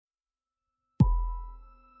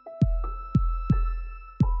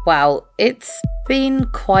Wow, it's been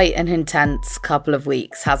quite an intense couple of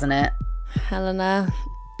weeks, hasn't it? Helena,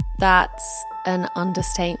 that's an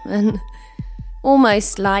understatement.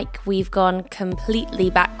 Almost like we've gone completely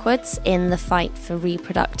backwards in the fight for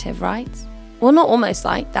reproductive rights. Well, not almost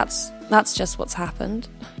like, that's just what's happened.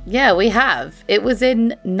 Yeah, we have. It was in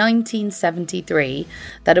 1973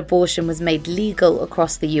 that abortion was made legal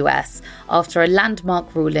across the US after a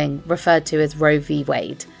landmark ruling referred to as Roe v.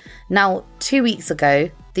 Wade. Now, 2 weeks ago,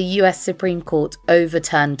 the US Supreme Court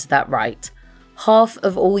overturned that right. Half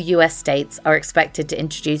of all US states are expected to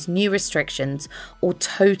introduce new restrictions or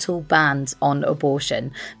total bans on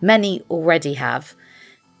abortion. Many already have.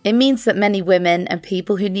 It means that many women and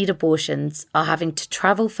people who need abortions are having to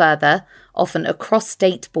travel further, often across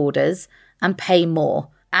state borders, and pay more.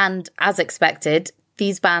 And as expected,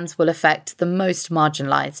 these bans will affect the most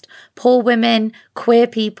marginalised: poor women, queer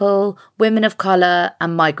people, women of colour,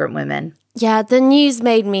 and migrant women. Yeah, the news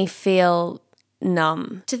made me feel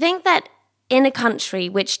numb. To think that in a country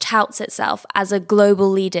which touts itself as a global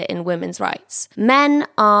leader in women's rights, men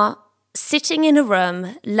are sitting in a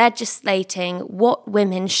room legislating what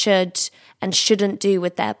women should and shouldn't do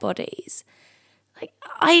with their bodies. Like,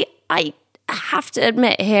 I have to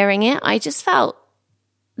admit, hearing it, I just felt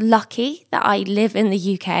lucky that I live in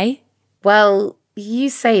the UK. Well, you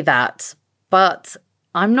say that, but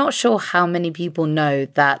I'm not sure how many people know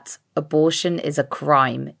that abortion is a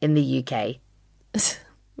crime in the UK.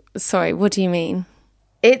 Sorry, what do you mean?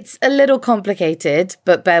 It's a little complicated,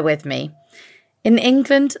 but bear with me. In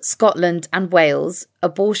England, Scotland, and Wales,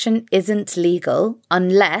 abortion isn't legal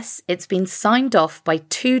unless it's been signed off by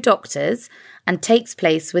 2 doctors and takes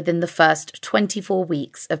place within the first 24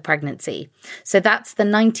 weeks of pregnancy. So that's the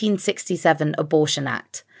 1967 Abortion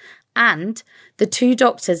Act. And the 2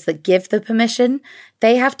 doctors that give the permission,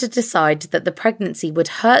 they have to decide that the pregnancy would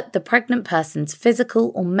hurt the pregnant person's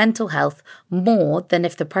physical or mental health more than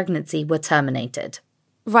if the pregnancy were terminated.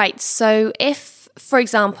 Right, so if, for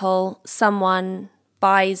example, someone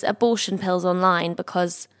buys abortion pills online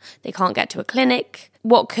because they can't get to a clinic,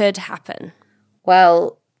 what could happen?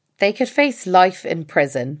 Well, they could face life in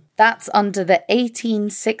prison. That's under the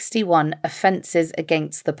 1861 Offences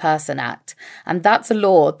Against the Person Act. And that's a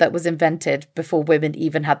law that was invented before women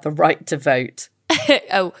even had the right to vote.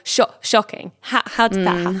 Oh, shocking. How did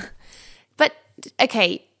that happen? But,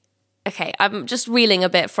 okay, I'm just reeling a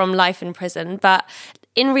bit from life in prison, but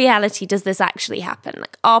in reality, does this actually happen?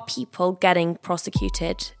 Like, are people getting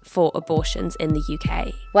prosecuted for abortions in the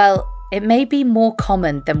UK? Well, it may be more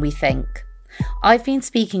common than we think. I've been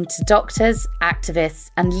speaking to doctors,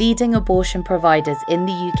 activists, and leading abortion providers in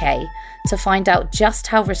the UK to find out just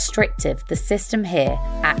how restrictive the system here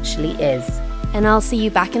actually is. And I'll see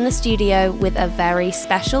you back in the studio with a very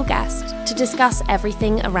special guest to discuss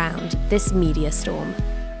everything around this media storm.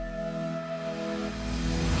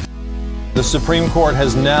 The Supreme Court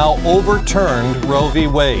has now overturned Roe v.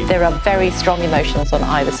 Wade. There are very strong emotions on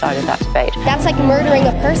either side of that debate. That's like murdering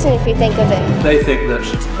a person if you think of it. They think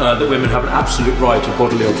that women have an absolute right to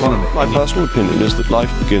bodily autonomy. My personal opinion is that life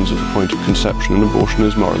begins at the point of conception and abortion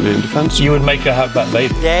is morally indefensible. You would make her have that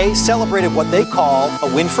baby. They celebrated what they call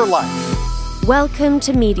a win for life. Welcome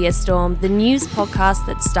to Media Storm, the news podcast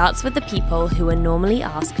that starts with the people who are normally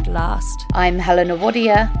asked last. I'm Helena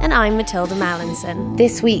Wadia. And I'm Matilda Mallinson.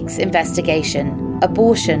 This week's investigation: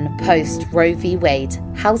 abortion post Roe v. Wade.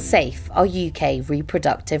 How safe are UK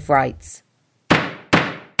reproductive rights?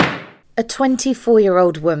 A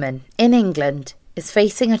 24-year-old woman in England is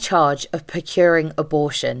facing a charge of procuring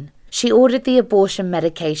abortion. She ordered the abortion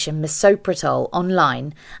medication misoprostol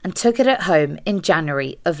online and took it at home in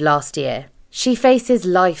January of last year. She faces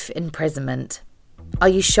life imprisonment. Are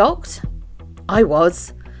you shocked? I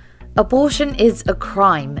was. Abortion is a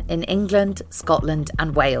crime in England, Scotland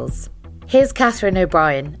and Wales. Here's Catherine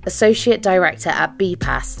O'Brien, Associate Director at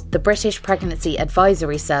BPAS, the British Pregnancy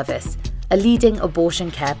Advisory Service, a leading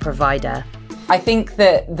abortion care provider. I think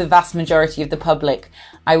that the vast majority of the public,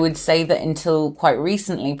 I would say that until quite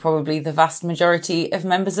recently, probably the vast majority of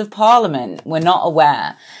members of Parliament were not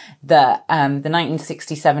aware that the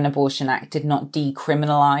 1967 Abortion Act did not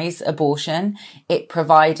decriminalise abortion. It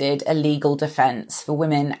provided a legal defence for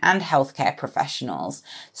women and healthcare professionals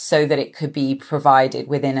so that it could be provided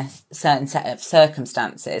within a certain set of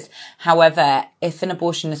circumstances. However, if an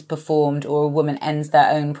abortion is performed or a woman ends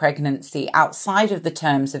their own pregnancy outside of the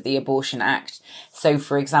terms of the Abortion Act, so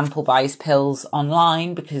for example buys pills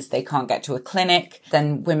online because they can't get to a clinic,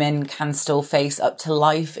 then women can still face up to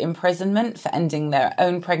life imprisonment for ending their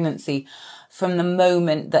own pregnancy from the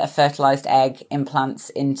moment that a fertilized egg implants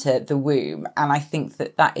into the womb. And I think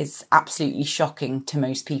that is absolutely shocking to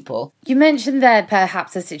most people. You mentioned there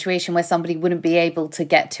perhaps a situation where somebody wouldn't be able to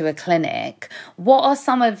get to a clinic. What are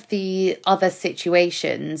some of the other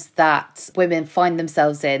situations that women find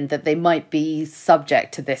themselves in that they might be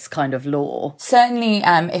subject to this kind of law? Certainly,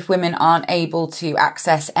 if women aren't able to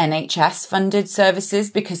access NHS-funded services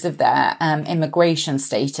because of their immigration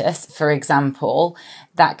status, for example,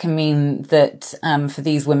 that can mean that for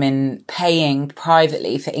these women, paying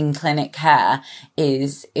privately for in-clinic care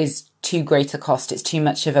is too great a cost. It's too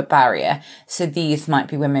much of a barrier. So these might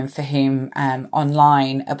be women for whom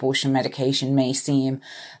online abortion medication may seem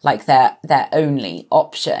like their only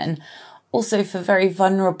option. Also, for very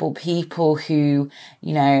vulnerable people who,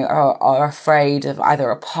 you know, are afraid of either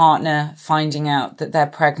a partner finding out that they're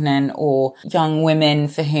pregnant, or young women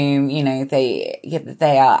for whom, you know, they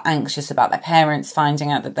are anxious about their parents finding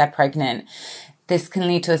out that they're pregnant. This can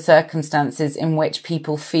lead to circumstances in which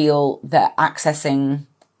people feel that accessing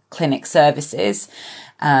clinic services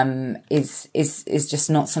is just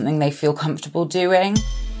not something they feel comfortable doing.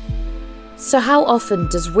 So how often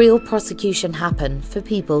does real prosecution happen for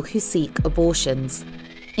people who seek abortions?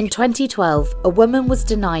 In 2012, a woman was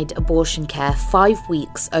denied abortion care 5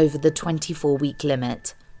 weeks over the 24-week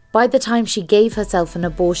limit. By the time she gave herself an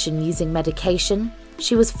abortion using medication,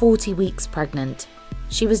 she was 40 weeks pregnant.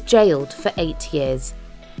 She was jailed for 8 years.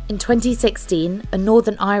 In 2016, a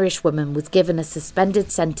Northern Irish woman was given a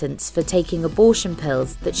suspended sentence for taking abortion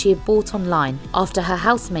pills that she had bought online after her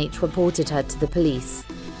housemate reported her to the police.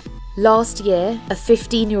 Last year, a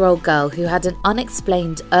 15-year-old girl who had an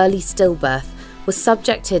unexplained early stillbirth was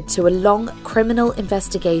subjected to a long criminal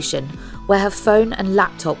investigation where her phone and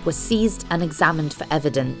laptop were seized and examined for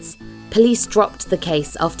evidence. Police dropped the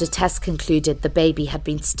case after tests concluded the baby had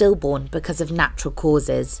been stillborn because of natural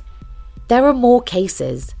causes. There are more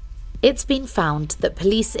cases. It's been found that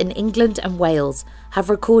police in England and Wales have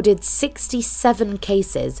recorded 67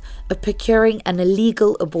 cases of procuring an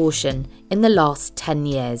illegal abortion in the last 10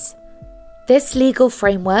 years. This legal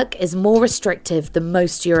framework is more restrictive than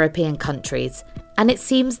most European countries, and it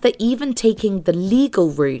seems that even taking the legal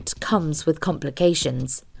route comes with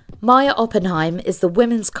complications. Maya Oppenheim is the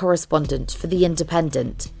women's correspondent for The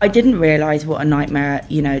Independent. I didn't realise what a nightmare,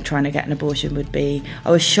 trying to get an abortion would be.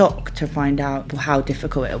 I was shocked to find out how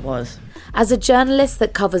difficult it was. As a journalist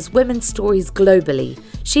that covers women's stories globally,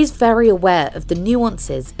 she's very aware of the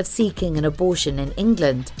nuances of seeking an abortion in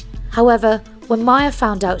England. However, when Maya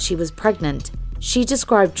found out she was pregnant, she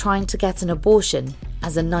described trying to get an abortion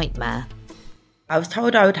as a nightmare. I was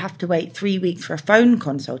told I would have to wait 3 weeks for a phone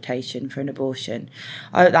consultation for an abortion.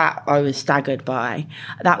 That I was staggered by.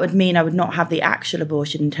 That would mean I would not have the actual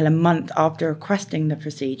abortion until a month after requesting the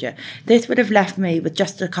procedure. This would have left me with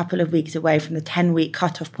just a couple of weeks away from the 10-week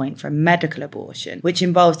cutoff point for a medical abortion, which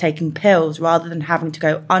involves taking pills rather than having to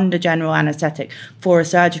go under general anaesthetic for a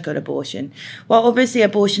surgical abortion. While obviously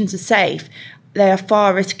abortions are safe, they are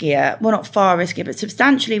far riskier. Well, not far riskier, but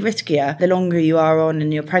substantially riskier the longer you are on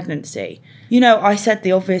in your pregnancy. I said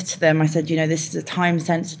the obvious to them. I said, this is a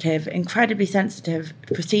time-sensitive, incredibly sensitive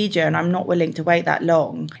procedure, and I'm not willing to wait that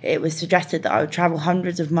long. It was suggested that I would travel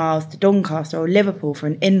hundreds of miles to Doncaster or Liverpool for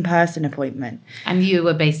an in-person appointment. And you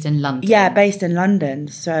were based in London? Yeah, based in London.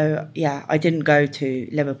 So, I didn't go to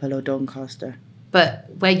Liverpool or Doncaster. But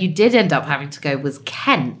where you did end up having to go was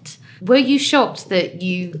Kent. Were you shocked that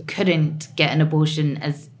you couldn't get an abortion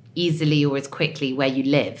as easily or as quickly where you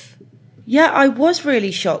live? Yeah, I was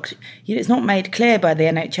really shocked. It's not made clear by the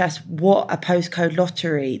NHS what a postcode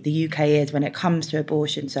lottery the UK is when it comes to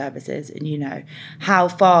abortion services and, how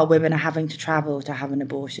far women are having to travel to have an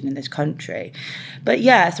abortion in this country. But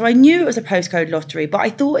so I knew it was a postcode lottery, but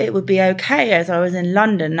I thought it would be okay as I was in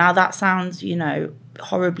London. Now that sounds,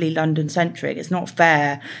 horribly London-centric. It's not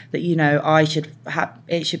fair that,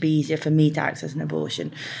 it should be easier for me to access an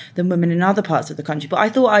abortion than women in other parts of the country. But I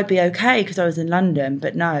thought I'd be okay because I was in London,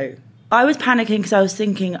 but no. I was panicking because I was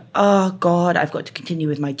thinking, oh God, I've got to continue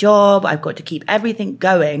with my job. I've got to keep everything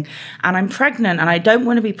going. And I'm pregnant and I don't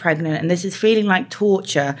want to be pregnant. And this is feeling like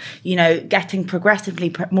torture, getting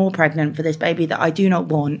progressively more pregnant for this baby that I do not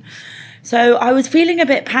want. So I was feeling a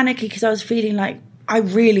bit panicky because I was feeling like, I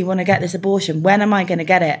really want to get this abortion. When am I going to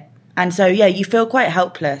get it? And so, you feel quite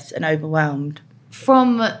helpless and overwhelmed.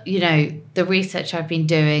 From, the research I've been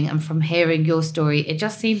doing and from hearing your story, it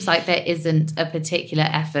just seems like there isn't a particular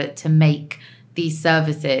effort to make these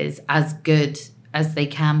services as good as they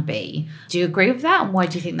can be. Do you agree with that? And why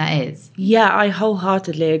do you think that is? Yeah, I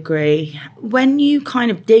wholeheartedly agree. When you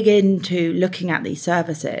kind of dig into looking at these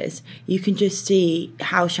services, you can just see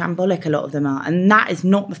how shambolic a lot of them are. And that is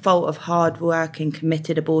not the fault of hard-working,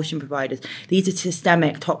 committed abortion providers. These are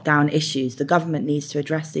systemic, top-down issues. The government needs to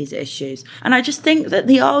address these issues. And I just think that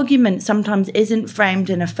the argument sometimes isn't framed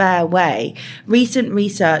in a fair way. Recent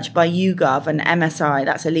research by YouGov and MSI,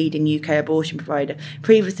 that's a leading UK abortion provider,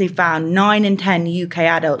 previously found 9 in 10 UK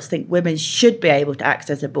adults think women should be able to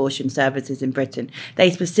access abortion services in Britain. They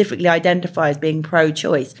specifically identify as being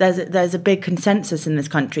pro-choice. There's a big consensus in this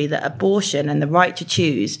country that abortion and the right to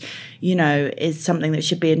choose, is something that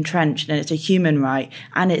should be entrenched, and it's a human right,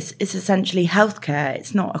 and it's essentially healthcare.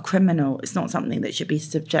 It's not a criminal. It's not something that should be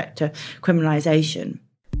subject to criminalisation.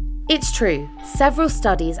 It's true. Several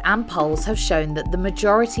studies and polls have shown that the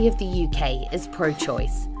majority of the UK is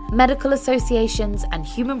pro-choice. Medical associations and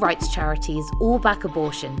human rights charities all back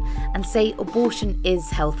abortion and say abortion is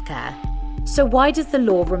healthcare. So why does the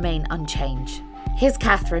law remain unchanged? Here's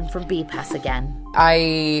Catherine from BPAS again.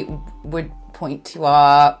 I would point to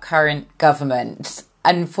our current government.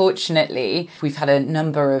 Unfortunately, we've had a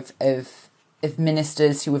number of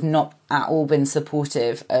ministers who have not at all been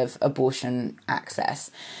supportive of abortion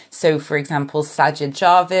access. So, for example, Sajid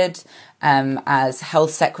Javid, as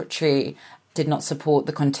Health Secretary, did not support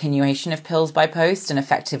the continuation of pills by post and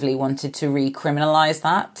effectively wanted to recriminalise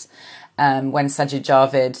that. When Sajid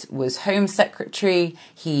Javid was Home Secretary,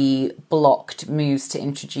 he blocked moves to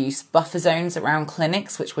introduce buffer zones around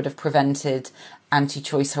clinics, which would have prevented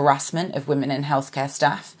anti-choice harassment of women and healthcare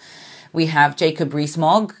staff. We have Jacob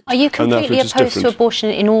Rees-Mogg. Are you completely opposed to abortion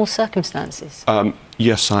in all circumstances?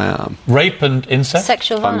 Yes, I am. Rape and incest?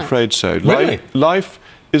 Sexual violence? I'm afraid so. Really? Life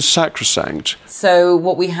is sacrosanct. So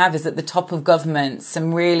what we have is at the top of government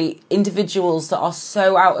some really individuals that are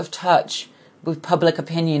so out of touch with public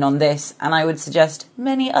opinion on this, and I would suggest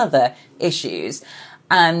many other issues.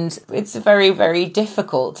 And it's very, very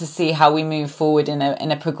difficult to see how we move forward in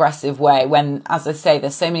a progressive way when, as I say,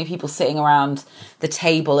 there's so many people sitting around the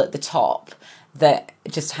table at the top that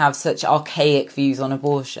just have such archaic views on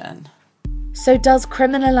abortion. So does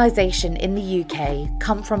criminalisation in the UK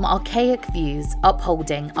come from archaic views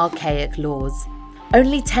upholding archaic laws?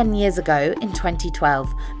 Only 10 years ago, in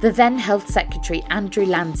 2012, the then Health Secretary Andrew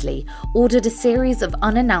Lansley ordered a series of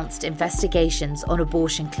unannounced investigations on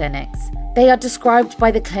abortion clinics. They are described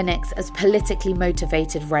by the clinics as politically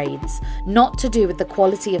motivated raids, not to do with the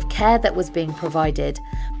quality of care that was being provided,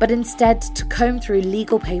 but instead to comb through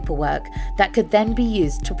legal paperwork that could then be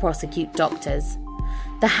used to prosecute doctors.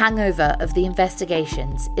 The hangover of the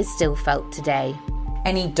investigations is still felt today.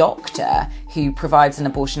 Any doctor who provides an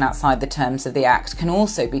abortion outside the terms of the Act can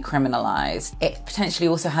also be criminalised. It potentially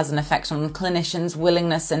also has an effect on clinicians'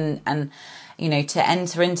 willingness and to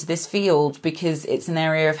enter into this field because it's an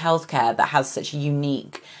area of healthcare that has such a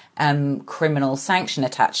unique criminal sanction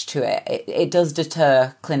attached to it. It does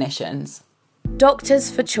deter clinicians. Doctors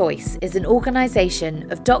for Choice is an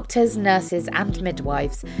organisation of doctors, nurses and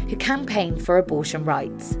midwives who campaign for abortion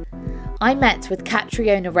rights. I met with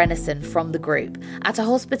Catriona Renison from the group at a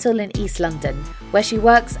hospital in East London where she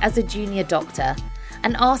works as a junior doctor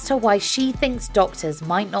and asked her why she thinks doctors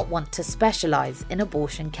might not want to specialise in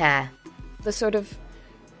abortion care. The sort of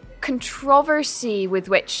controversy with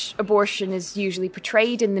which abortion is usually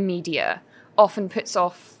portrayed in the media often puts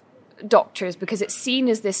off doctors because it's seen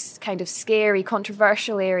as this kind of scary,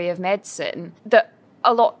 controversial area of medicine that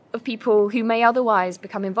a lot of people who may otherwise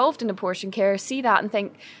become involved in abortion care see that and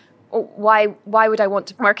think, oh, why would I want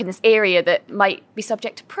to work in this area that might be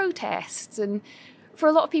subject to protests? And for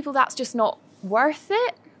a lot of people, that's just not worth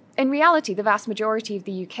it. In reality, the vast majority of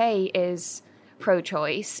the UK is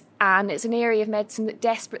pro-choice, and it's an area of medicine that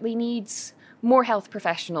desperately needs more health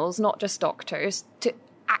professionals, not just doctors, to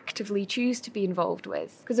actively choose to be involved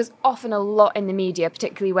with. Because there's often a lot in the media,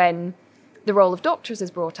 particularly when the role of doctors is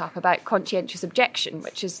brought up, about conscientious objection,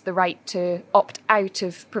 which is the right to opt out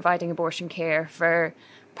of providing abortion care for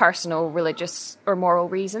personal, religious or moral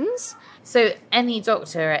reasons. So any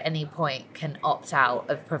doctor at any point can opt out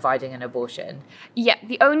of providing an abortion? Yeah,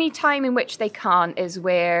 the only time in which they can't is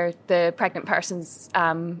where the pregnant person's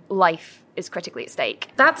life is critically at stake.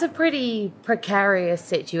 That's a pretty precarious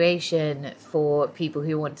situation for people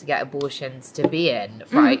who want to get abortions to be in,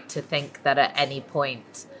 right? Mm-hmm. To think that at any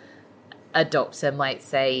point a doctor might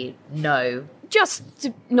say no. Just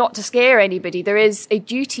not to scare anybody, there is a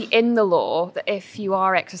duty in the law that if you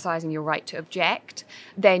are exercising your right to object,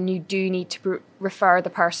 then you do need to refer the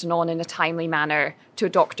person on in a timely manner to a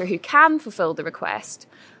doctor who can fulfil the request.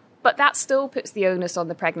 But that still puts the onus on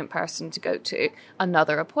the pregnant person to go to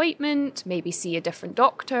another appointment, maybe see a different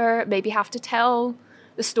doctor, maybe have to tell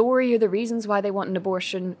the story or the reasons why they want an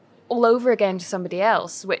abortion all over again to somebody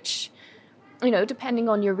else, which, depending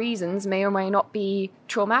on your reasons, may or may not be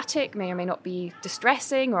traumatic, may or may not be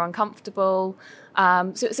distressing or uncomfortable.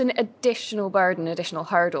 So it's an additional burden, additional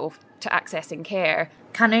hurdle to accessing care.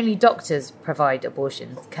 Can only doctors provide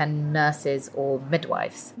abortions? Can nurses or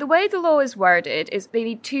midwives? The way the law is worded is they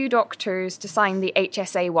need 2 doctors to sign the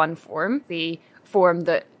HSA1 form, the form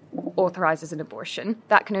that authorises an abortion.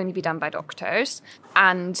 That can only be done by doctors.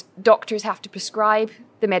 And doctors have to prescribe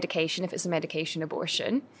the medication if it's a medication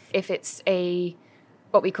abortion. If it's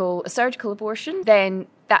what we call a surgical abortion, then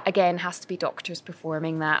that again has to be doctors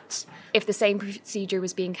performing that. If the same procedure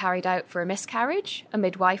was being carried out for a miscarriage, a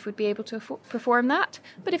midwife would be able to perform that.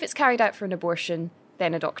 But if it's carried out for an abortion,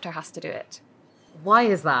 then a doctor has to do it. Why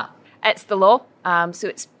is that? It's the law. So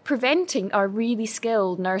it's preventing our really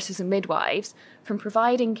skilled nurses and midwives from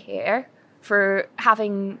providing care, for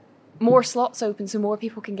having more slots open so more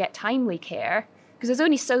people can get timely care. Because there's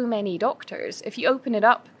only so many doctors. If you open it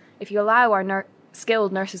up, if you allow our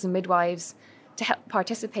skilled nurses and midwives to help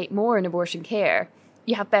participate more in abortion care,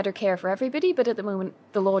 you have better care for everybody. But at the moment,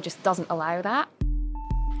 the law just doesn't allow that.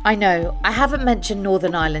 I know, I haven't mentioned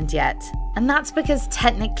Northern Ireland yet. And that's because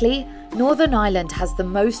technically, Northern Ireland has the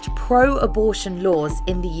most pro-abortion laws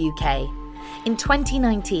in the UK. In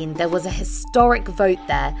 2019, there was a historic vote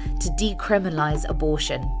there to decriminalise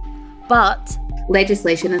abortion. But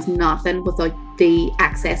legislation is nothing without the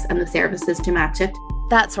access and the services to match it.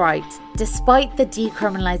 That's right. Despite the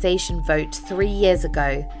decriminalisation vote 3 years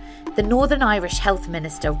ago, the Northern Irish Health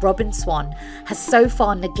Minister, Robin Swann, has so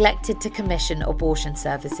far neglected to commission abortion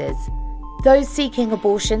services. Those seeking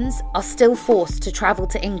abortions are still forced to travel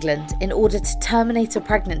to England in order to terminate a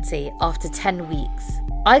pregnancy after 10 weeks.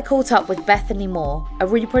 I caught up with Bethany Moore, a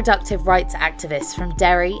reproductive rights activist from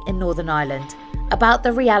Derry in Northern Ireland, about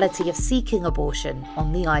the reality of seeking abortion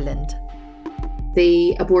on the island.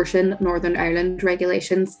 The abortion Northern Ireland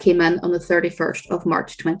regulations came in on the 31st of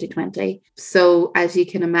March 2020. So as you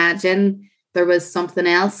can imagine, there was something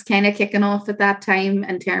else kind of kicking off at that time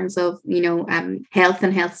in terms of, health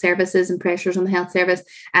and health services and pressures on the health service.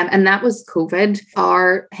 And that was COVID.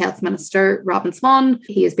 Our health minister, Robin Swann,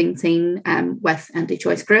 he has been seen with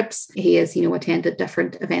anti-choice groups. He has, attended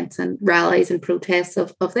different events and rallies and protests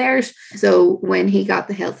of theirs. So when he got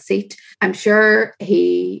the health seat, I'm sure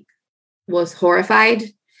he was horrified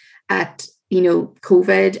at,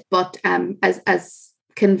 COVID, but as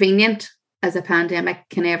convenient as a pandemic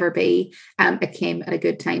can ever be, it came at a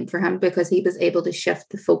good time for him because he was able to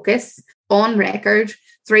shift the focus. On record,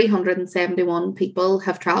 371 people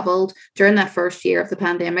have travelled during that first year of the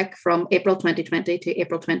pandemic from April 2020 to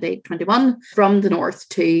April 2021 from the north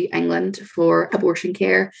to England for abortion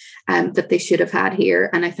care that they should have had here.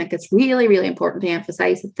 And I think it's really, really important to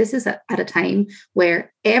emphasise that this is at a time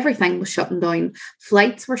where everything was shutting down.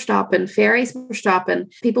 Flights were stopping, ferries were stopping,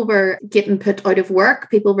 people were getting put out of work,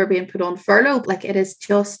 people were being put on furlough. Like, it is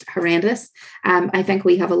just horrendous. I think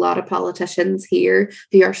we have a lot of politicians here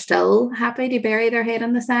who are still happy to bury their head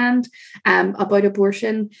in the sand about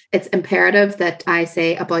abortion. It's imperative that I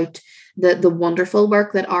say about the wonderful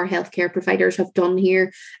work that our healthcare providers have done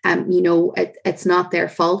here. It's not their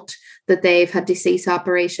fault that they've had to cease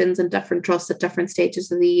operations in different trusts at different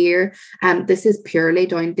stages of the year. This is purely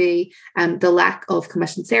down to the lack of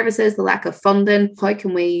commissioned services, the lack of funding. How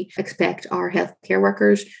can we expect our healthcare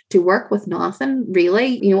workers to work with nothing,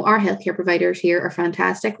 really? Our healthcare providers here are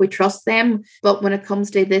fantastic. We trust them. But when it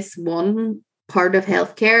comes to this one part of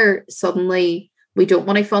healthcare, suddenly we don't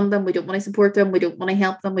want to fund them, we don't want to support them, we don't want to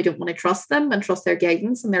help them, we don't want to trust them and trust their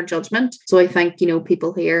guidance and their judgment. So I think,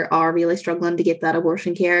 people here are really struggling to get that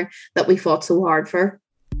abortion care that we fought so hard for.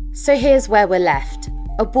 So here's where we're left.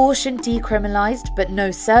 Abortion decriminalised but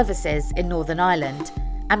no services in Northern Ireland,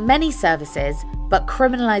 and many services but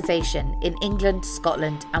criminalisation in England,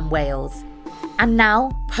 Scotland and Wales. And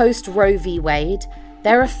now, post-Roe v. Wade,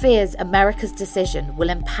 there are fears America's decision will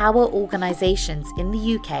empower organisations in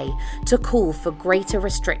the UK to call for greater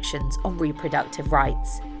restrictions on reproductive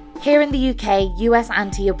rights. Here in the UK, US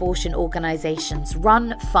anti-abortion organisations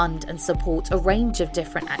run, fund and support a range of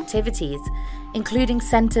different activities, including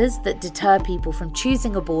centres that deter people from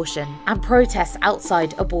choosing abortion and protests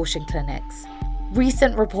outside abortion clinics.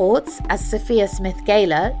 Recent reports, as Sophia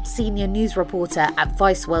Smith-Gaylor, senior news reporter at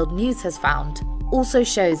Vice World News has found, also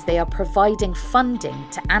shows they are providing funding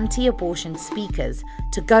to anti-abortion speakers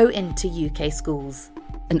to go into UK schools.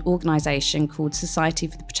 An organisation called Society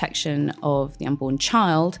for the Protection of the Unborn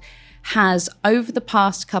Child has, over the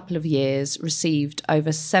past couple of years, received over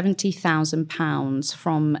 £70,000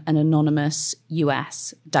 from an anonymous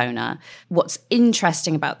US donor. What's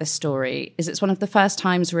interesting about this story is it's one of the first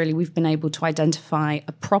times, really, we've been able to identify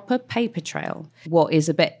a proper paper trail. What is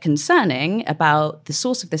a bit concerning about the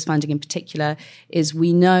source of this funding in particular is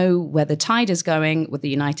we know where the tide is going with the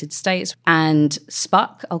United States, and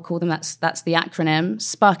SPUC, I'll call them, that's the acronym,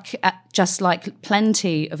 SPUC, just like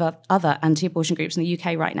plenty of other anti-abortion groups in the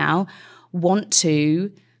UK right now, want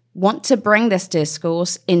to bring this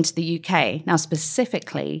discourse into the UK. Now,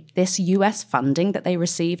 specifically, this US funding that they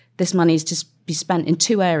receive, this money is to be spent in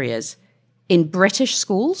two areas, in British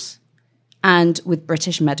schools and with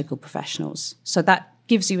British medical professionals. So that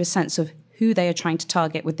gives you a sense of who they are trying to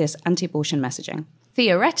target with this anti-abortion messaging.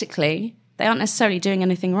 Theoretically, they aren't necessarily doing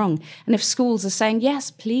anything wrong. And if schools are saying,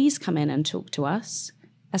 yes, please come in and talk to us,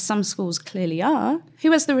 as some schools clearly are,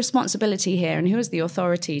 who has the responsibility here and who has the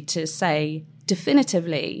authority to say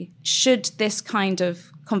definitively, should this kind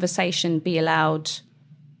of conversation be allowed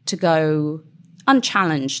to go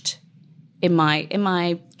unchallenged in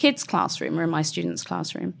my kids' classroom or in my students'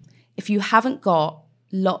 classroom? If you haven't got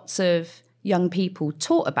lots of young people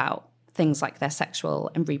taught about things like their sexual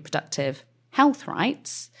and reproductive health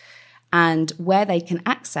rights, and where they can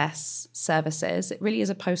access services, it really is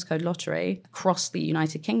a postcode lottery across the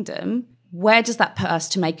United Kingdom. Where does that put us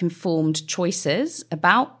to make informed choices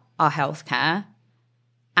about our healthcare?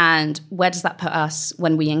 And where does that put us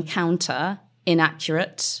when we encounter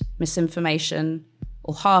inaccurate misinformation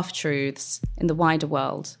or half-truths in the wider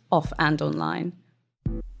world, off and online?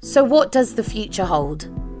 So what does the future hold?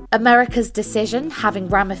 America's decision having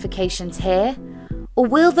ramifications here? Or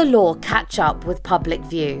will the law catch up with public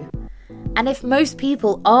view? And if most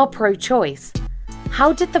people are pro-choice,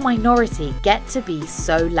 how did the minority get to be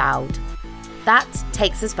so loud? That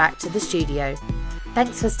takes us back to the studio.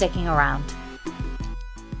 Thanks for sticking around.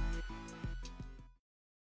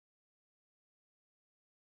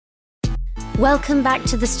 Welcome back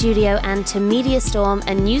to the studio and to Media Storm,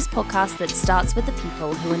 a news podcast that starts with the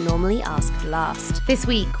people who are normally asked last. This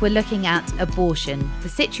week, we're looking at abortion, the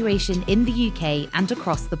situation in the UK and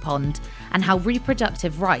across the pond, and how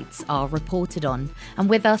reproductive rights are reported on. And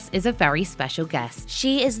with us is a very special guest.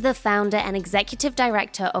 She is the founder and executive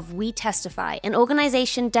director of We Testify, an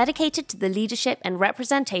organisation dedicated to the leadership and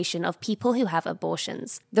representation of people who have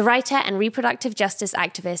abortions. The writer and reproductive justice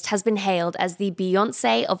activist has been hailed as the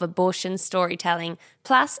Beyoncé of abortion storytelling.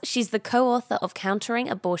 Plus, she's the co-author of Countering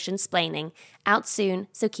Abortion Splaining, out soon,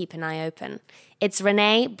 so keep an eye open. It's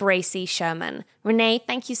Renee Bracey Sherman. Renee,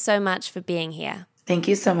 thank you so much for being here. Thank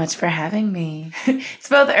you so much for having me. It's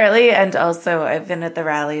both early and also I've been at the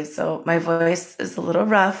rally, so my voice is a little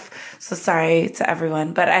rough. So sorry to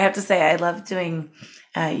everyone. But I have to say I love doing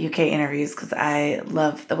UK interviews because I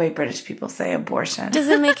love the way British people say abortion. Does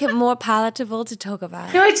it make it more palatable to talk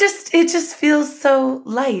about? No, it just feels so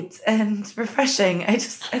light and refreshing. I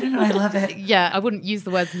don't know, I love it. Yeah, I wouldn't use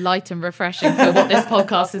the words light and refreshing for what this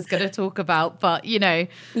podcast is going to talk about, but you know.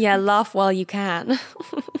 Yeah, laugh while you can.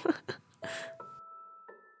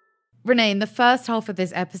 Renee, in the first half of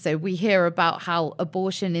this episode, we hear about how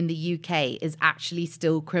abortion in the UK is actually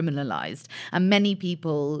still criminalised. And many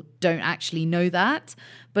people don't actually know that.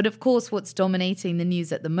 But of course, what's dominating the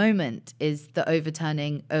news at the moment is the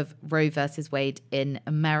overturning of Roe versus Wade in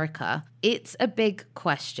America. It's a big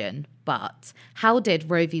question, but how did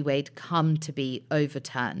Roe v. Wade come to be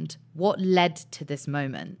overturned? What led to this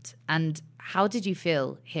moment? And how did you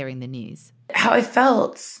feel hearing the news? How I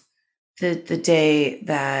felt the day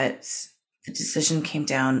that the decision came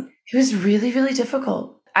down, it was really, really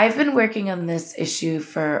difficult. I've been working on this issue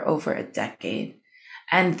for over a decade,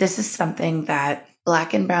 and this is something that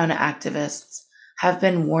Black and brown activists have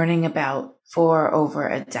been warning about for over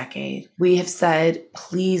a decade. We have said,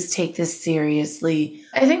 please take this seriously.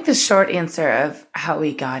 I think the short answer of how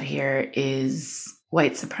we got here is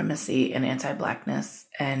white supremacy and anti-Blackness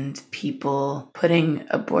and people putting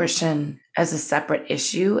abortion as a separate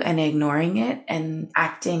issue and ignoring it and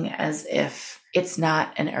acting as if it's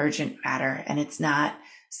not an urgent matter and it's not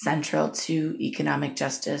central to economic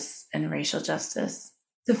justice and racial justice.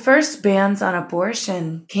 The first bans on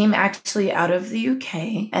abortion came actually out of the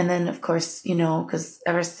UK. And then, of course, you know, because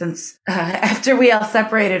ever since, after we all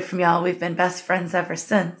separated from y'all, we've been best friends ever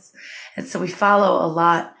since. And so we follow a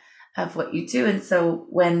lot of what you do. And so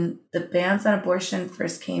when the bans on abortion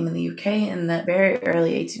first came in the UK in the very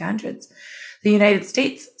early 1800s, the United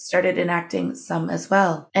States started enacting some as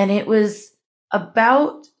well. And it was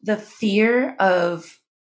about the fear of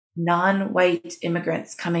non-white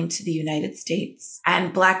immigrants coming to the United States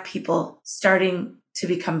and Black people starting to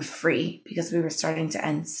become free because we were starting to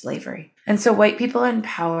end slavery. And so white people in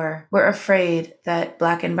power were afraid that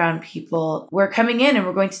Black and brown people were coming in and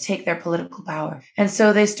were going to take their political power. And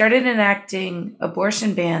so they started enacting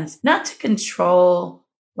abortion bans, not to control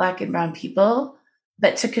Black and brown people,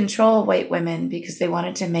 but to control white women, because they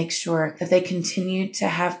wanted to make sure that they continued to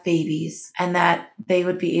have babies and that they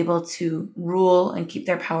would be able to rule and keep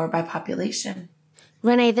their power by population.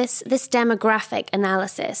 Renee, this demographic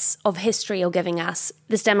analysis of history you're giving us,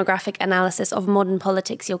 this demographic analysis of modern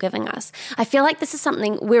politics you're giving us, I feel like this is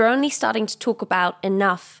something we're only starting to talk about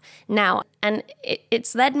enough now. And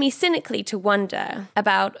it's led me cynically to wonder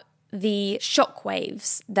about the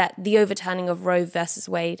shockwaves that the overturning of Roe versus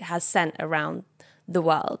Wade has sent around the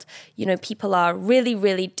world. You know, people are really,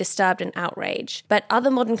 really disturbed and outraged. But other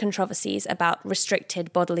modern controversies about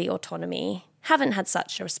restricted bodily autonomy haven't had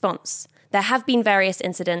such a response. There have been various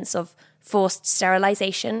incidents of forced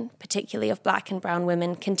sterilization, particularly of Black and brown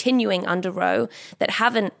women, continuing under Roe that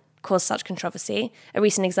haven't caused such controversy. A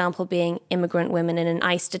recent example being immigrant women in an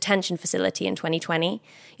ICE detention facility in 2020.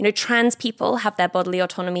 You know, trans people have their bodily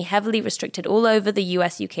autonomy heavily restricted all over the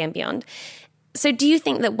US, UK, and beyond. So do you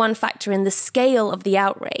think that one factor in the scale of the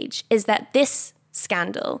outrage is that this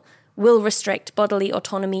scandal will restrict bodily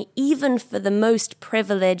autonomy even for the most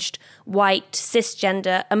privileged, white,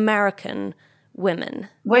 cisgender American women?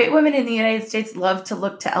 White women in the United States love to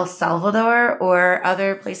look to El Salvador or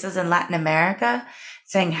other places in Latin America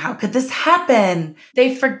saying, how could this happen?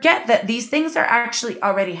 They forget that these things are actually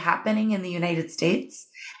already happening in the United States,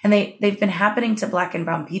 and they've been happening to Black and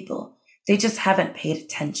brown people. They just haven't paid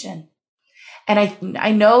attention. And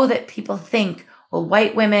I know that people think, well,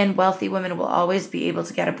 white women, wealthy women will always be able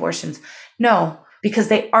to get abortions. No, because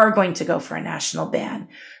they are going to go for a national ban.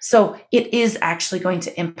 So it is actually going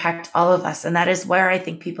to impact all of us. And that is where I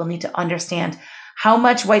think people need to understand how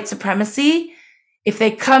much white supremacy, if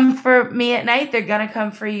they come for me at night, they're going to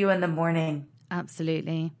come for you in the morning.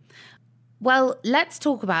 Absolutely. Well, let's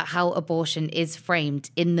talk about how abortion is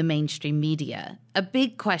framed in the mainstream media. A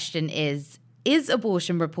big question is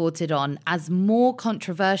abortion reported on as more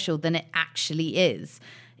controversial than it actually is?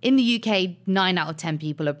 In the UK, 9 out of 10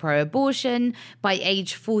 people are pro-abortion. By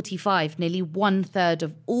age 45, nearly 1/3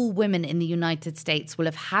 of all women in the United States will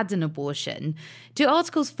have had an abortion. Do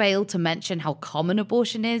articles fail to mention how common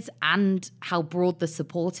abortion is and how broad the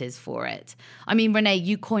support is for it? I mean, Renee,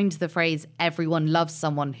 you coined the phrase, everyone loves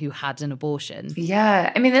someone who had an abortion.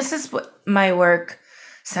 Yeah, I mean, this is what my work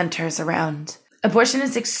centers around. Abortion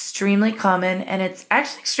is extremely common and it's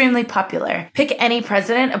actually extremely popular. Pick any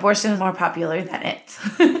president, abortion is more popular than it.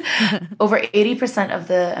 Over 80% of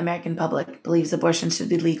the American public believes abortion should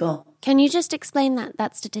be legal. Can you just explain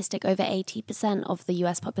that statistic? Over 80% of the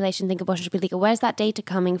US population think abortion should be legal. Where's that data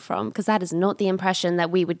coming from? Because that is not the impression that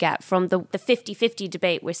we would get from the 50-50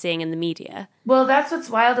 debate we're seeing in the media. Well, that's what's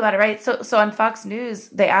wild about it, right? So on Fox News,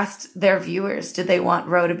 they asked their viewers, did they want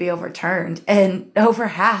Roe to be overturned? And over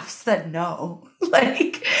half said no.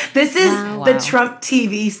 Like, this is the Trump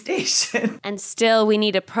TV station. And still, we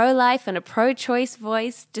need a pro-life and a pro-choice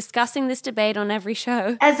voice discussing this debate on every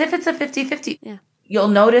show. As if it's a 50-50. Yeah. You'll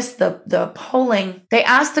notice the polling. They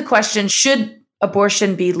ask the question, should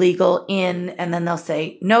abortion be legal in, and then they'll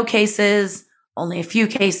say no cases, only a few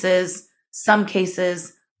cases, some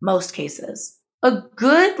cases, most cases. A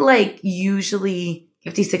good, usually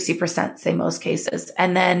 50-60% say most cases.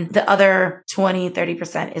 And then the other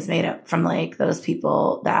 20-30% is made up from those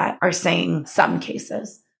people that are saying some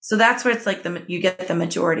cases. So that's where it's you get the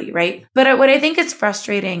majority, right? But what I think is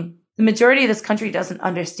frustrating, the majority of this country doesn't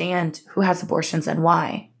understand who has abortions and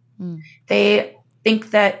why. They think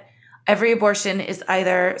that every abortion is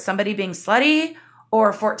either somebody being slutty or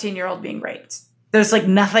a 14-year-old being raped. There's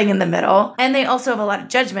nothing in the middle. And they also have a lot of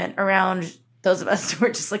judgment around those of us who are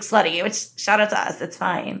just slutty, which shout out to us. It's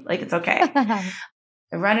fine. It's okay. I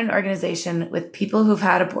run an organization with people who've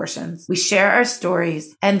had abortions. We share our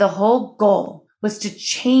stories. And the whole goal was to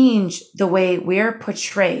change the way we're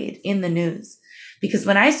portrayed in the news. Because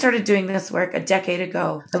when I started doing this work a decade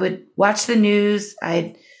ago, I would watch the news,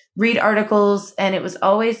 I'd read articles, and it was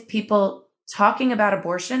always people talking about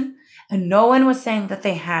abortion, and no one was saying that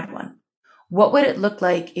they had one. What would it look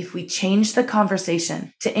like if we changed the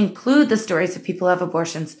conversation to include the stories of people who have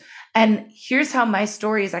abortions? And here's how my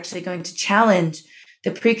story is actually going to challenge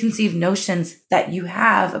the preconceived notions that you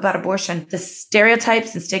have about abortion, the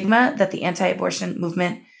stereotypes and stigma that the anti-abortion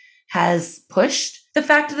movement has pushed. The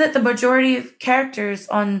fact that the majority of characters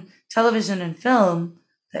on television and film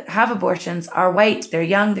that have abortions are white, they're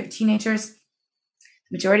young, they're teenagers.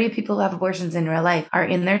 The majority of people who have abortions in real life are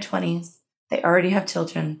in their 20s. They already have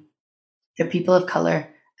children. They're people of color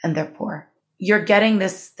and they're poor. you're getting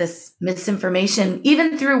this misinformation,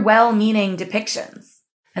 even through well-meaning depictions.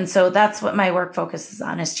 And so that's what my work focuses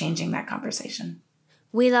on, is changing that conversation.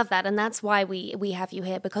 We love that, and that's why we have you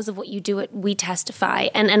here, because of what you do at We Testify.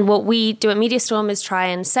 And what we do at Media Storm is try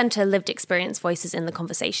and center lived experience voices in the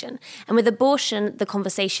conversation. And with abortion, the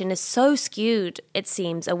conversation is so skewed, it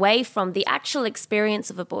seems, away from the actual experience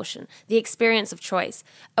of abortion, the experience of choice,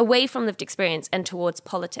 away from lived experience and towards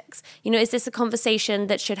politics. You know, is this a conversation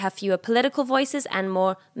that should have fewer political voices and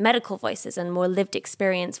more medical voices and more lived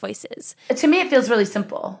experience voices? To me, it feels really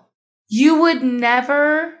simple. You would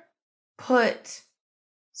never put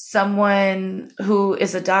someone who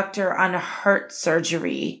is a doctor on heart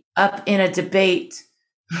surgery up in a debate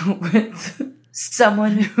with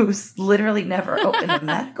someone who's literally never opened a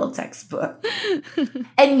medical textbook.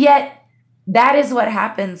 And yet that is what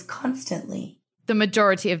happens constantly. The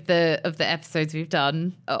majority of the episodes we've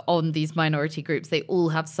done on these minority groups, they all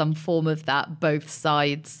have some form of that both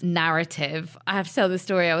sides narrative. I have to tell the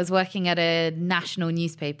story. I was working at a national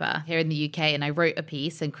newspaper here in the UK, and I wrote a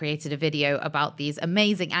piece and created a video about these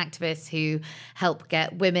amazing activists who help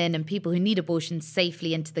get women and people who need abortion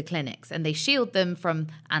safely into the clinics, and they shield them from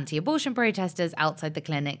anti-abortion protesters outside the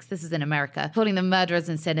clinics. This is in America, calling them murderers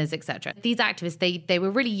and sinners, etc. These activists, they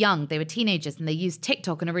were really young, they were teenagers, and they used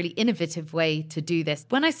TikTok in a really innovative way to do this.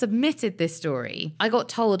 When I submitted this story, I got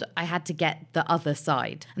told I had to get the other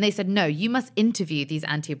side. And they said, no, you must interview these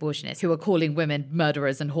anti-abortionists who are calling women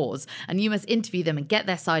murderers and whores. And you must interview them and get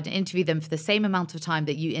their side and interview them for the same amount of time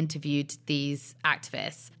that you interviewed these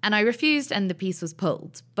activists. And I refused, and the piece was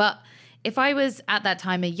pulled. But if I was at that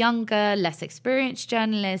time a younger, less experienced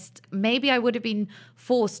journalist, maybe I would have been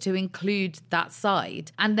forced to include that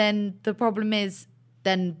side. And then the problem is,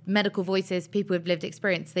 then medical voices, people with lived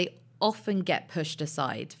experience, they often get pushed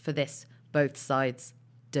aside for this both sides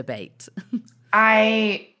debate.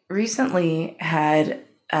 I recently had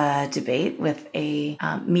a debate with a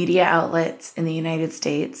media outlet in the United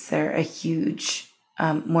States. They're a huge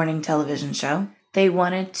morning television show. They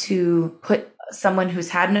wanted to put someone who's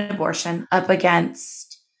had an abortion up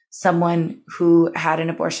against someone who had an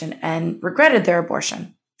abortion and regretted their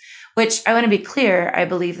abortion. Which, I want to be clear, I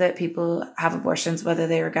believe that people have abortions, whether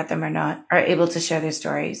they regret them or not, are able to share their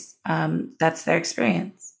stories. That's their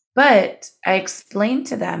experience. But I explained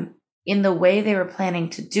to them, in the way they were planning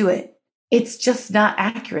to do it, it's just not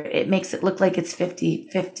accurate. It makes it look like it's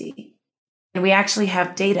 50-50. And we actually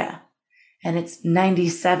have data, and it's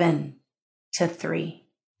 97-3.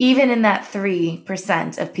 Even in that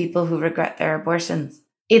 3% of people who regret their abortions,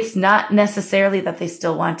 it's not necessarily that they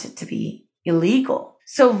still want it to be illegal.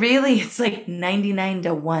 So really, it's like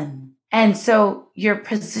 99-1. And so you're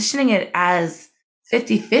positioning it as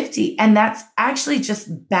 50-50, and that's actually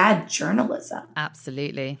just bad journalism.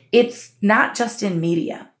 Absolutely. It's not just in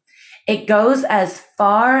media. It goes as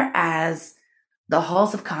far as the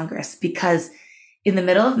halls of Congress, because in the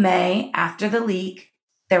middle of May, after the leak,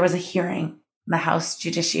 there was a hearing in the House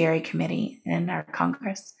Judiciary Committee in our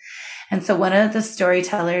Congress. And so one of the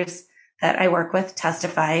storytellers that I work with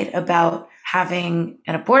testified about having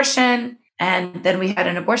an abortion, and then we had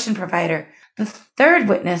an abortion provider. The third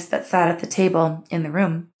witness that sat at the table in the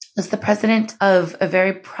room was the president of a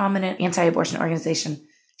very prominent anti-abortion organization.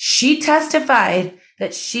 She testified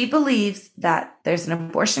that she believes that there's an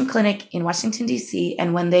abortion clinic in Washington, D.C.,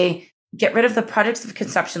 and when they get rid of the products of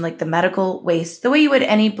conception, like the medical waste, the way you would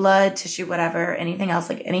any blood, tissue, whatever, anything else,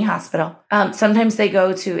 like any hospital, sometimes they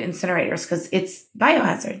go to incinerators because it's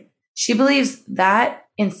biohazard. She believes that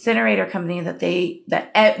incinerator company that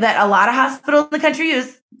a lot of hospitals in the country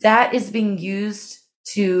use, that is being used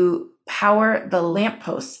to power the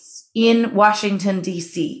lampposts in Washington,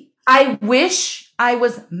 D.C. I wish I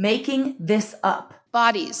was making this up.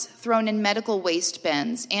 Bodies thrown in medical waste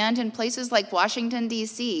bins and in places like Washington,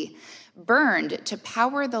 D.C., burned to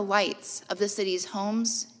power the lights of the city's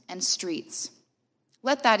homes and streets.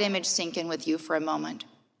 Let that image sink in with you for a moment.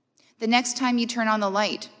 The next time you turn on the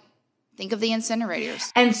light, think of the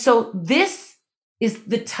incinerators. And so this is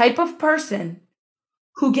the type of person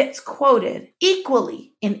who gets quoted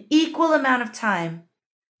equally, in equal amount of time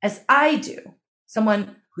as I do.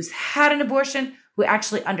 Someone who's had an abortion, who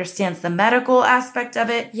actually understands the medical aspect of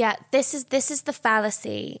it. Yeah, this is the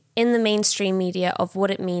fallacy in the mainstream media of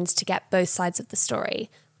what it means to get both sides of the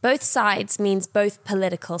story. Both sides means both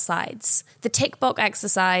political sides. The tick box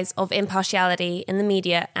exercise of impartiality in the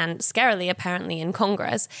media, and scarily apparently in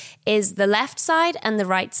Congress, is the left side and the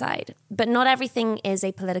right side. But not everything is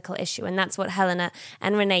a political issue, and that's what Helena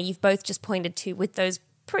and Renee, you've both just pointed to with those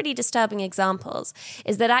pretty disturbing examples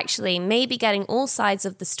is that actually maybe getting all sides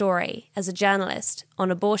of the story as a journalist on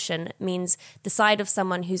abortion means the side of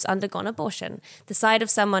someone who's undergone abortion, the side of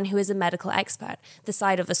someone who is a medical expert, the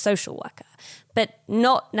side of a social worker, but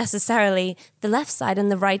not necessarily the left side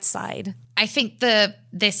and the right side. I think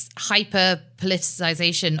this hyper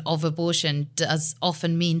politicization of abortion does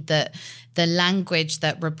often mean that the language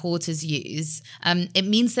that reporters use, it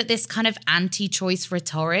means that this kind of anti-choice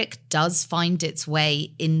rhetoric does find its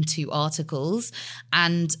way into articles.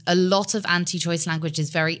 And a lot of anti-choice language is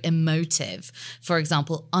very emotive. For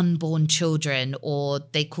example, unborn children, or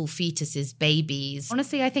they call fetuses babies.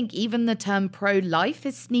 Honestly, I think even the term pro-life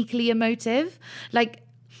is sneakily emotive. Like,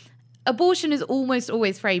 abortion is almost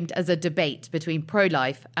always framed as a debate between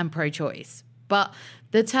pro-life and pro-choice. But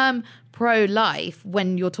the term pro-life,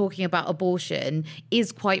 when you're talking about abortion,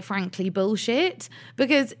 is quite frankly bullshit.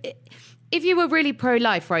 Because if you were really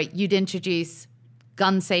pro-life, right, you'd introduce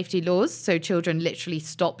gun safety laws, so children literally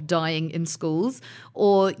stop dying in schools,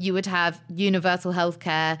 or you would have universal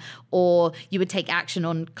healthcare, or you would take action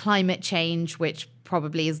on climate change, which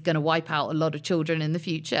probably is going to wipe out a lot of children in the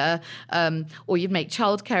future, or you'd make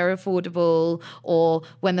childcare affordable, or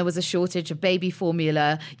when there was a shortage of baby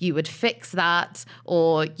formula, you would fix that,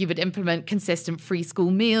 or you would implement consistent free school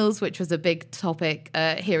meals, which was a big topic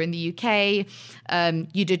here in the UK.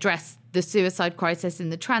 You'd address the suicide crisis in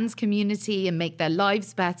the trans community and make their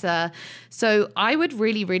lives better. So I would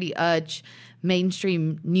really, really urge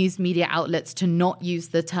mainstream news media outlets to not use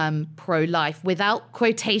the term pro-life without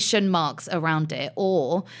quotation marks around it,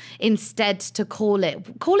 or instead to call it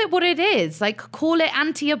what it is. Like, call it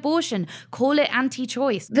anti-abortion, call it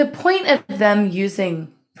anti-choice. The point of them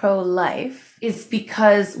using pro-life is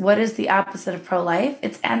because what is the opposite of pro-life?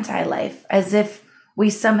 It's anti-life, as if we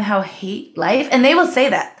somehow hate life. And they will say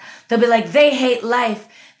that. They'll be like, they hate life.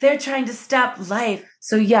 They're trying to stop life.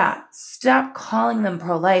 So yeah, stop calling them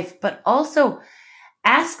pro-life, but also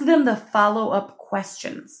ask them the follow-up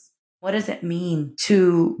questions. What does it mean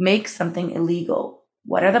to make something illegal?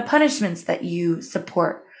 What are the punishments that you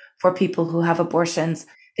support for people who have abortions?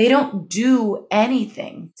 They don't do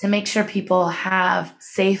anything to make sure people have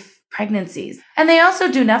safe pregnancies. And they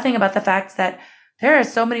also do nothing about the fact that there are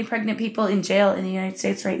so many pregnant people in jail in the United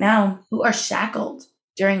States right now who are shackled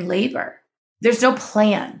during labor. There's no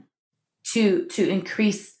plan to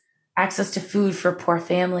increase access to food for poor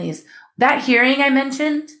families. That hearing I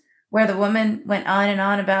mentioned, where the woman went on and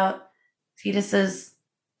on about fetuses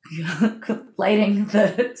lighting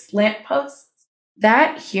the lampposts,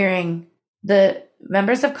 that hearing, the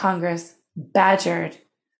members of Congress badgered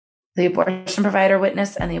the abortion provider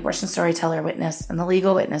witness and the abortion storyteller witness and the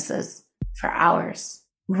legal witnesses for hours.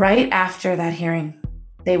 Right after that hearing,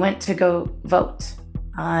 they went to go vote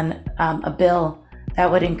on a bill that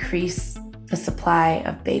would increase the supply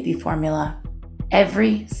of baby formula.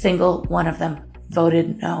 Every single one of them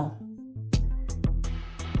voted no.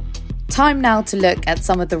 Time now to look at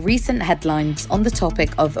some of the recent headlines on the topic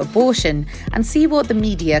of abortion and see what the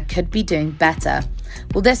media could be doing better.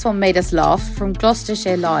 Well, this one made us laugh. From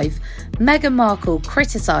Gloucestershire Live, Meghan Markle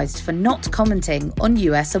criticised for not commenting on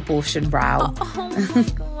US abortion row. Oh my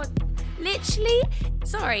God. Literally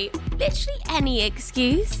any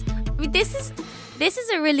excuse. I mean, this is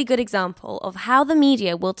a really good example of how the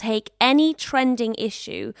media will take any trending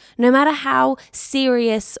issue, no matter how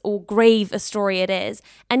serious or grave a story it is,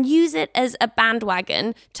 and use it as a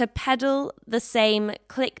bandwagon to peddle the same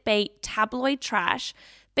clickbait tabloid trash,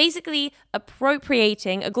 basically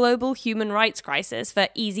appropriating a global human rights crisis for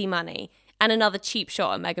easy money and another cheap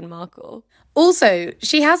shot at Meghan Markle. Also,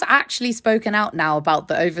 she has actually spoken out now about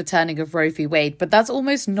the overturning of Roe v. Wade, but that's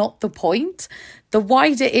almost not the point. The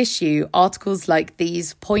wider issue articles like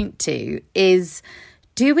these point to is,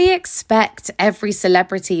 do we expect every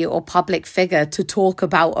celebrity or public figure to talk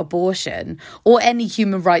about abortion or any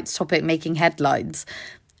human rights topic making headlines?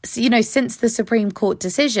 So, since the Supreme Court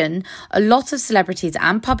decision, a lot of celebrities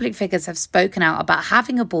and public figures have spoken out about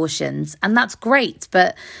having abortions, and that's great,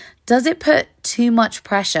 but does it put too much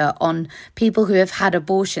pressure on people who have had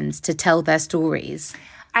abortions to tell their stories?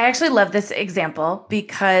 I actually love this example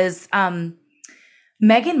because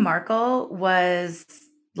Meghan Markle was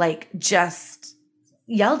just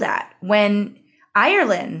yelled at when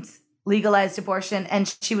Ireland legalized abortion,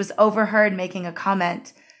 and she was overheard making a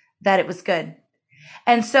comment that it was good.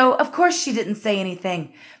 And so, of course, she didn't say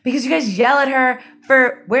anything because you guys yell at her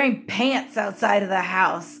for wearing pants outside of the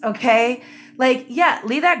house, okay?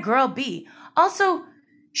 Leave that girl be. Also,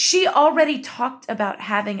 she already talked about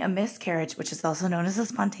having a miscarriage, which is also known as a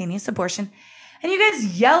spontaneous abortion. And you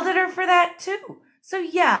guys yelled at her for that too. So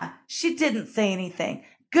yeah, she didn't say anything.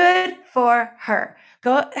 good for her.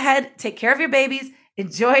 Go ahead, take care of your babies,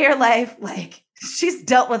 enjoy your life. Like, she's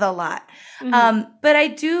dealt with a lot. Mm-hmm. But I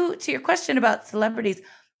do, to your question about celebrities,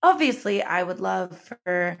 obviously I would love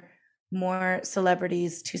for more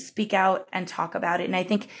celebrities to speak out and talk about it. And I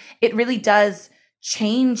think it really does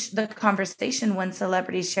change the conversation when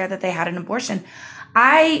celebrities share that they had an abortion.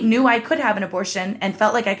 I knew I could have an abortion and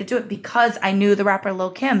felt like I could do it because I knew the rapper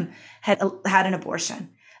Lil' Kim had an abortion.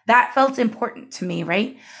 That felt important to me,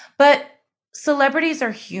 right? But celebrities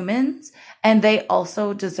are humans, and they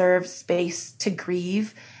also deserve space to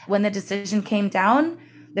grieve. When the decision came down,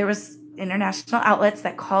 there was international outlets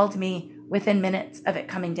that called me within minutes of it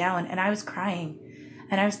coming down, and I was crying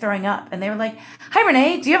and I was throwing up, and they were like, "Hi,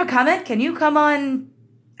 Renee, do you have a comment? Can you come on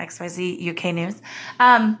XYZ UK News?"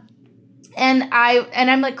 And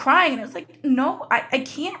I'm like crying, and I was like, "No, I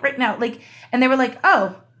can't right now." Like, and they were like,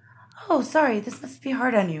 "Oh, sorry, this must be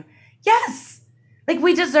hard on you." Yes. Like,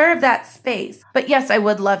 we deserve that space. But yes, I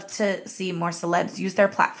would love to see more celebs use their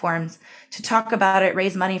platforms to talk about it,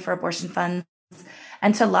 raise money for abortion funds,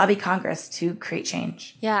 and to lobby Congress to create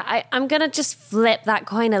change. Yeah, I'm going to just flip that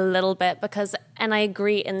coin a little bit and I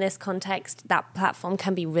agree in this context, that platform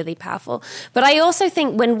can be really powerful. But I also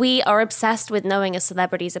think when we are obsessed with knowing a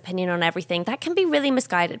celebrity's opinion on everything, that can be really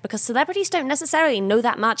misguided because celebrities don't necessarily know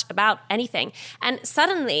that much about anything. And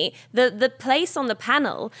suddenly the place on the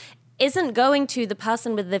panel isn't going to the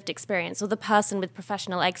person with lived experience or the person with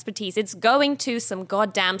professional expertise. It's going to some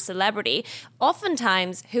goddamn celebrity,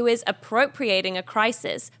 oftentimes who is appropriating a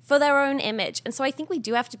crisis for their own image. And so I think we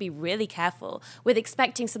do have to be really careful with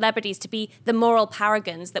expecting celebrities to be the moral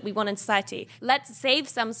paragons that we want in society. Let's save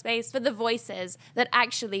some space for the voices that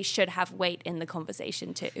actually should have weight in the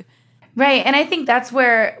conversation too. Right. And I think that's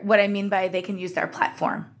where what I mean by they can use their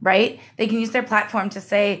platform, right? They can use their platform to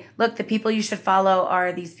say, look, the people you should follow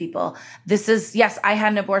are these people. This is, yes, I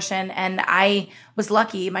had an abortion and I was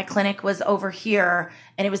lucky. My clinic was over here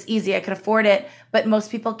and it was easy. I could afford it, but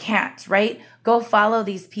most people can't, right? Go follow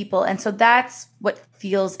these people. And so that's what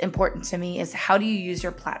feels important to me is how do you use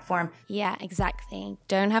your platform? Yeah, exactly.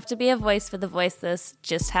 Don't have to be a voice for the voiceless.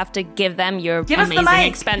 Just have to give them your amazing,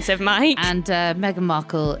 expensive mic. And Meghan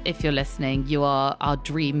Markle, if you're listening, you are our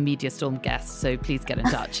dream Media Storm guest, so please get in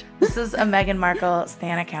touch. This is a Meghan Markle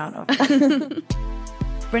Stan account.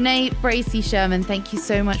 Renee Bracey Sherman, thank you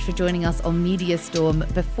so much for joining us on Media Storm.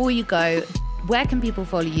 Before you go, where can people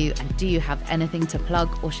follow you, and do you have anything to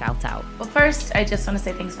plug or shout out? Well, first, I just want to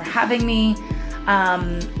say thanks for having me.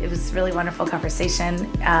 It was a really wonderful conversation.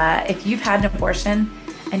 If you've had an abortion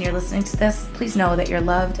and you're listening to this, please know that you're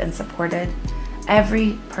loved and supported.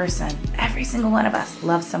 Every person, every single one of us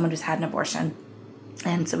loves someone who's had an abortion.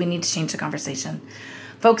 And so we need to change the conversation.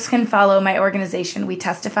 Folks can follow my organization, We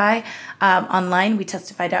Testify, online,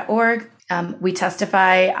 wetestify.org. We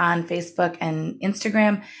Testify on Facebook and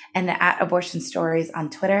Instagram, and at Abortion Stories on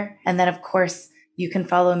Twitter. And then, of course, you can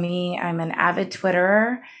follow me. I'm an avid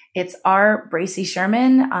Twitterer. It's R. Bracey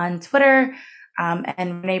Sherman on Twitter,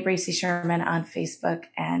 and Renee Bracey Sherman on Facebook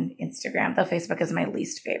and Instagram, though Facebook is my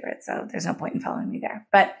least favorite, so there's no point in following me there.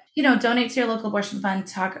 But, donate to your local abortion fund,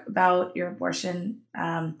 talk about your abortion,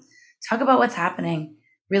 talk about what's happening.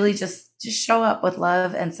 Really just show up with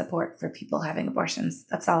love and support for people having abortions.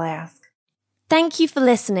 That's all I ask. Thank you for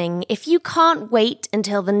listening. If you can't wait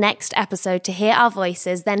until the next episode to hear our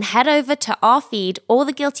voices, then head over to our feed, All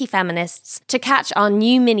the Guilty Feminists, to catch our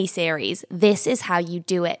new mini-series, This Is How You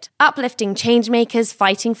Do It, uplifting changemakers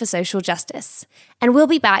fighting for social justice. And we'll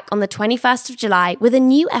be back on the 21st of July with a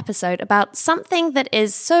new episode about something that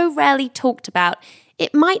is so rarely talked about,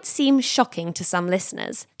 it might seem shocking to some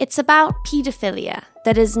listeners. It's about paedophilia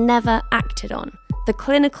that is never acted on, the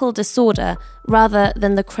clinical disorder rather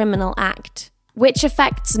than the criminal act, which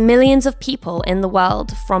affects millions of people in the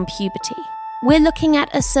world from puberty. We're looking at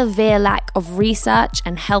a severe lack of research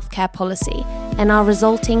and healthcare policy and our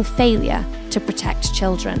resulting failure to protect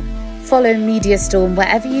children. Follow Media Storm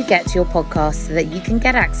wherever you get your podcasts so that you can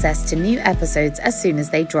get access to new episodes as soon as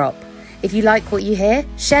they drop. If you like what you hear,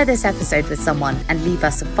 share this episode with someone and leave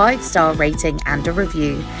us a 5-star rating and a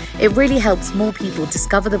review. It really helps more people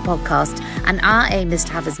discover the podcast, and our aim is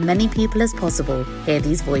to have as many people as possible hear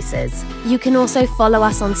these voices. You can also follow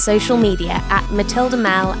us on social media at Matilda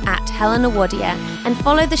Mel, at Helena Wadia, and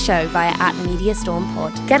follow the show via at Media Storm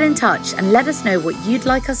Pod. Get in touch and let us know what you'd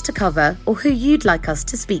like us to cover or who you'd like us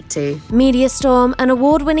to speak to. Media Storm, an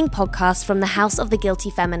award-winning podcast from the House of the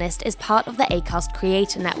Guilty Feminist, is part of the Acast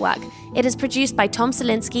Creator Network. It is produced by Tom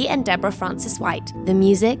Selinsky and Deborah Francis White. The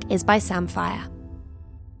music is by Samfire.